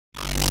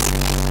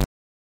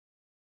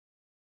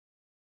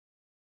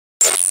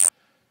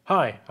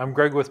Hi, I'm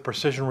Greg with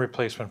Precision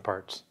Replacement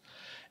Parts.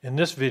 In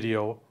this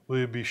video, we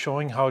will be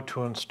showing how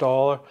to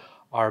install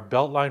our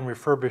Beltline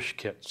refurbished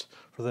kits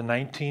for the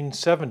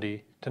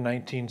 1970 to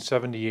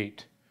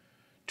 1978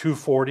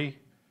 240,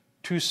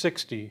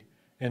 260,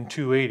 and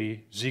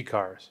 280 Z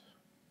cars.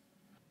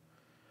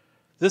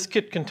 This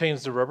kit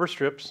contains the rubber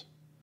strips,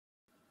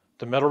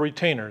 the metal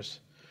retainers,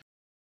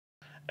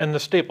 and the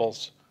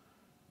staples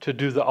to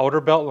do the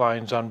outer belt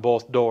lines on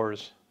both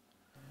doors.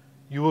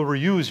 You will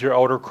reuse your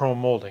outer chrome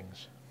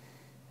moldings.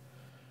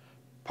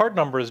 Part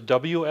number is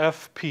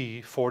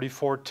WFP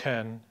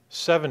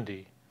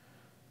 4410-70,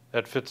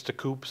 that fits the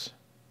coupes,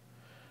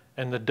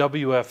 and the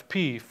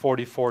WFP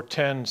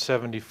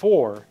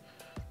 4410-74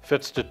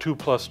 fits the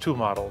 2+2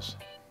 models.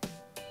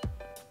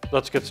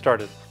 Let's get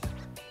started.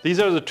 These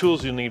are the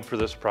tools you need for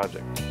this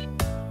project.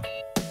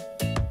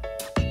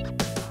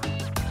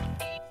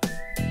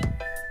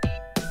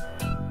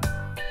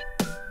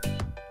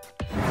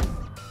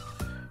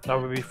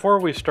 Now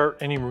before we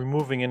start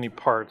removing any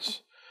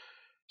parts,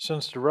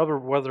 since the rubber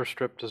weather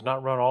strip does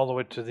not run all the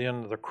way to the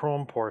end of the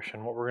chrome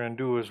portion, what we're going to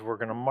do is we're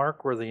going to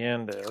mark where the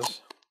end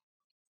is.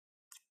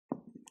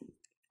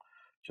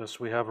 Just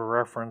so we have a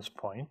reference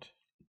point.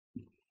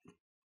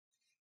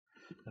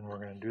 And we're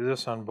going to do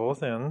this on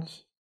both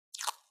ends.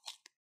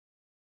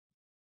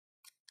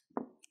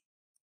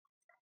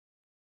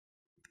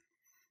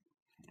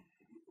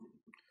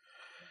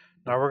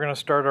 Now we're going to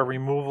start our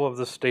removal of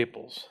the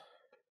staples.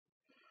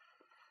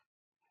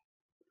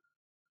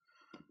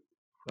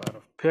 Got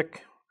a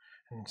pick,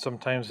 and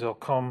sometimes they'll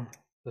come,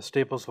 the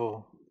staples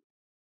will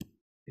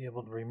be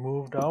able to be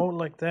removed out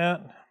like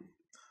that.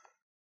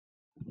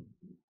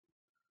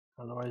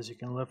 Otherwise you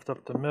can lift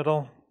up the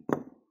middle,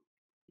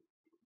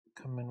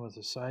 come in with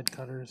the side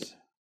cutters.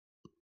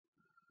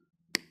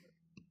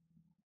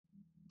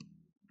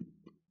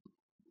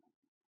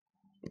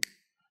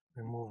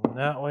 Remove them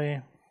that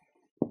way.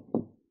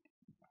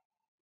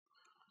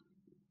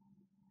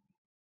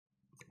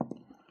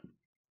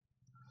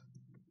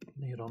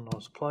 Needle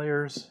nose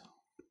pliers.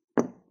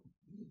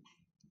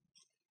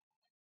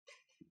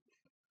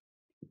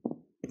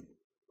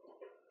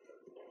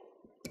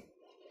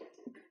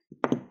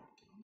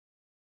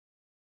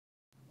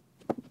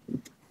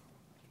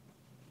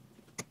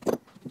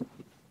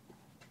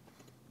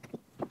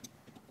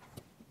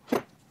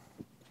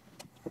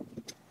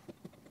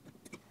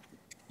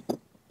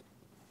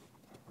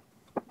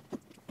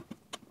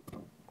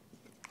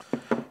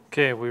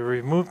 Okay, we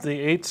removed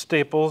the 8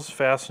 staples,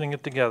 fastening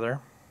it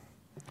together.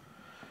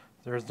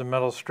 There's the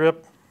metal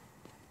strip.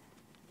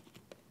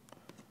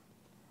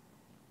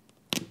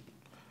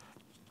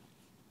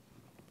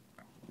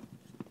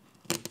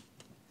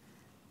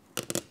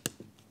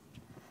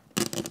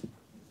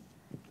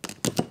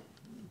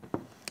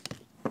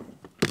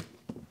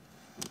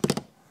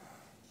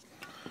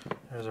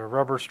 There's a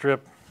rubber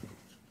strip.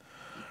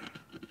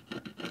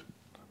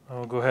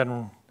 I'll go ahead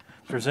and,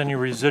 if there's any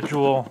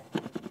residual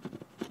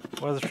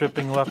weather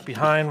stripping left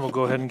behind, we'll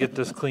go ahead and get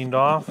this cleaned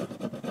off.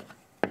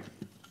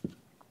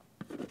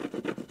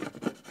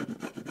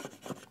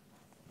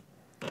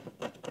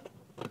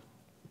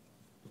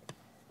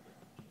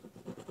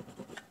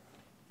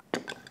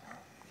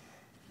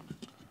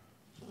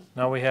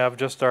 Now we have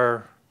just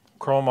our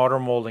chrome outer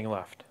molding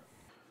left.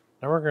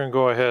 Now we're going to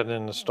go ahead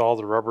and install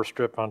the rubber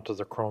strip onto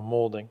the chrome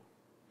molding.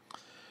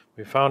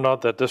 We found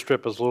out that this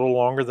strip is a little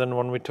longer than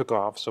when we took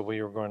off, so we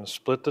are going to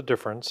split the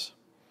difference.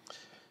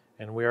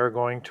 And we are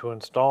going to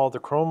install the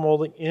chrome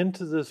molding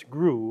into this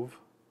groove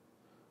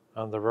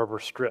on the rubber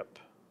strip.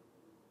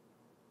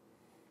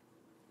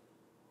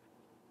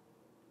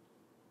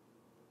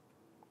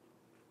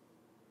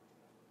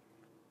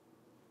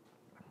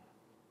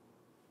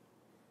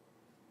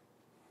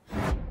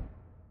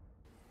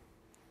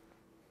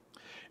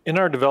 In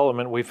our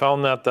development, we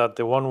found that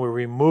the one we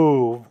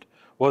removed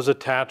was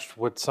attached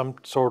with some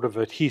sort of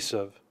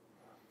adhesive.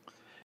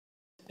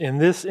 In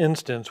this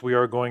instance, we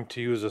are going to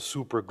use a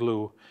super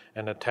glue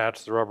and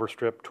attach the rubber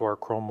strip to our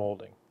chrome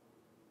molding.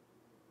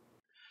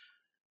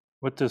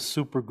 With this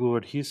super glue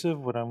adhesive,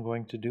 what I'm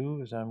going to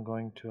do is I'm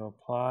going to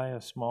apply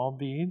a small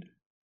bead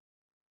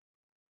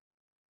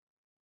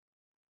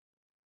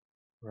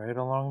right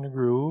along the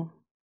groove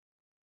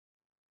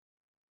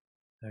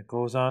that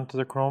goes onto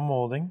the chrome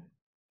molding.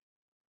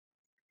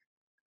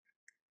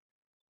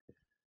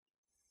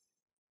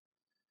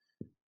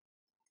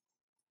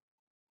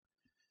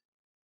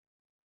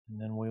 And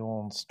then we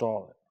will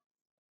install it.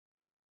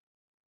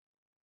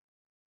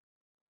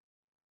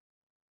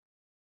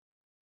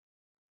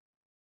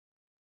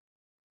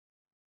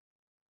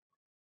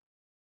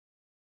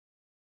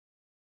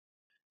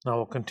 Now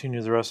we'll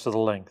continue the rest of the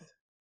length.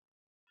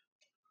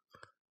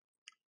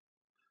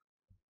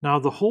 Now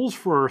the holes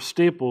for our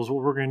staples,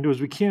 what we're going to do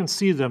is we can't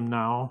see them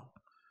now,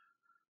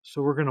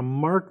 so we're going to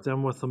mark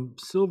them with a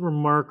silver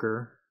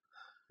marker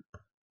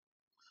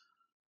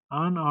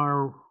on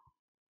our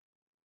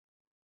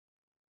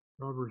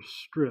rubber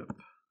strip.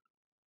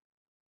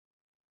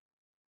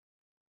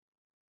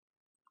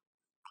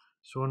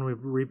 So when we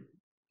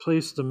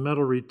replace the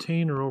metal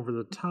retainer over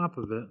the top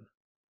of it,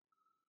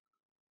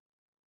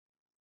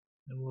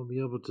 and we'll be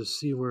able to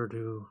see where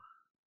to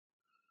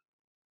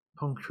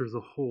puncture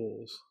the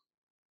holes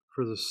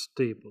for the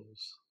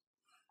staples.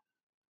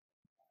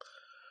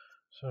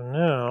 So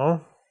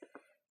now,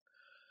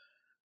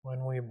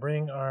 when we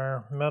bring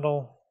our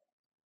metal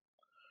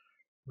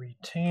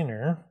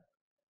retainer,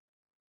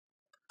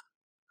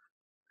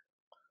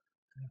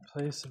 we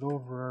place it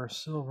over our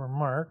silver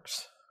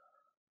marks,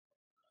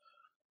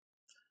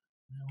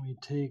 and we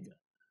take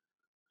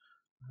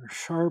our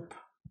sharp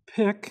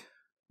pick,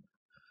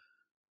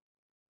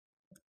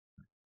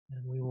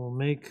 and we will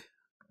make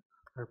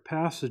our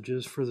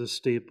passages for the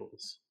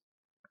staples.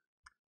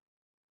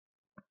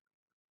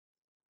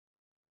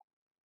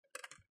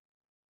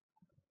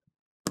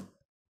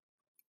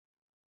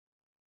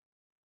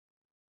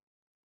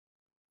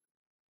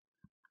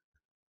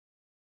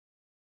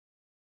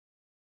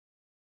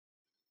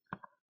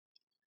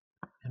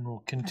 And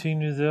we'll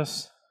continue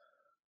this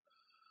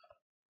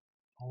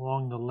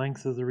along the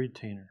length of the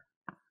retainer.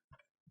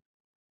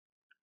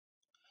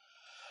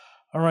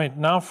 All right,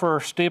 now for our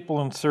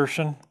staple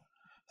insertion.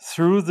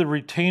 Through the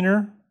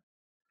retainer,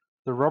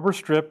 the rubber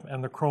strip,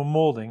 and the chrome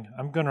molding,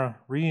 I'm going to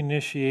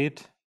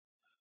reinitiate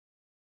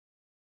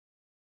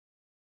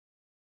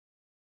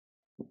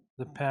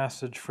the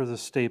passage for the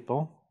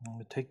staple. I'm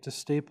going to take the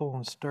staple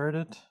and start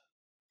it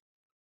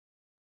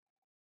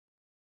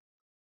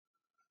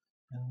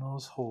in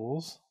those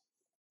holes.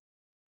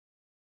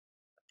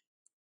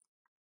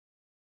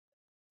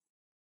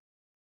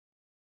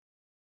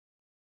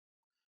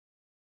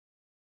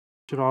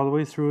 It all the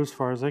way through as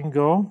far as I can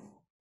go.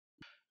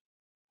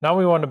 Now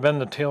we want to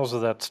bend the tails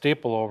of that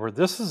staple over.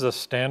 This is a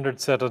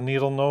standard set of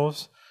needle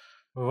nose.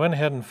 We went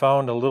ahead and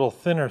found a little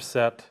thinner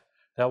set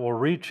that will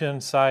reach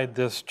inside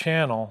this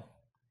channel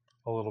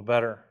a little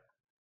better.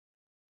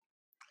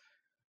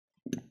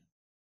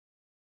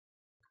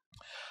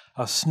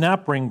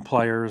 Snap ring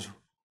pliers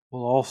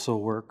will also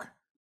work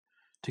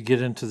to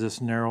get into this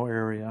narrow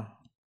area.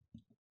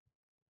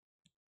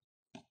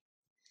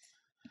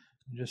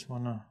 You just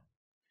want to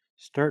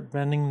start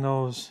bending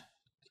those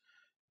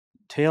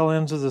tail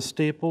ends of the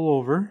staple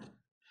over.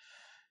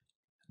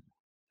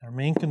 Our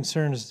main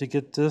concern is to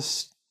get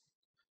this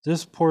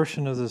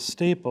portion of the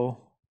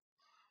staple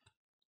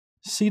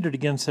seated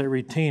against that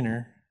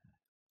retainer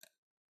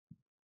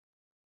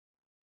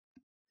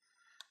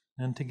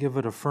and to give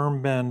it a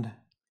firm bend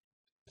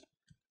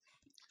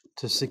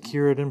to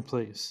secure it in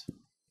place.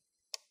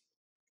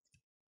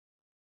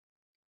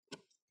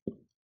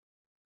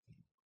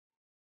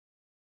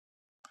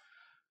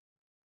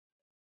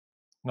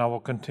 Now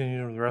we'll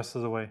continue the rest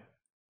of the way.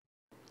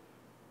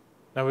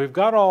 Now we've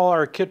got all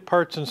our kit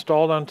parts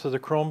installed onto the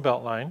chrome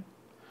belt line.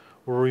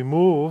 We'll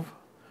remove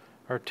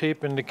our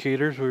tape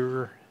indicators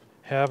we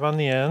have on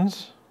the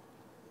ends.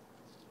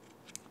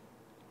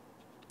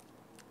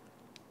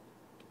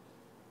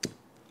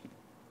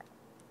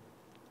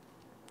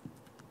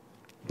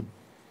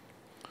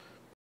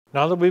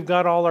 Now that we've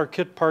got all our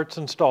kit parts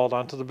installed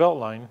onto the belt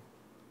line,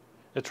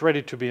 it's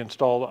ready to be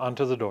installed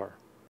onto the door.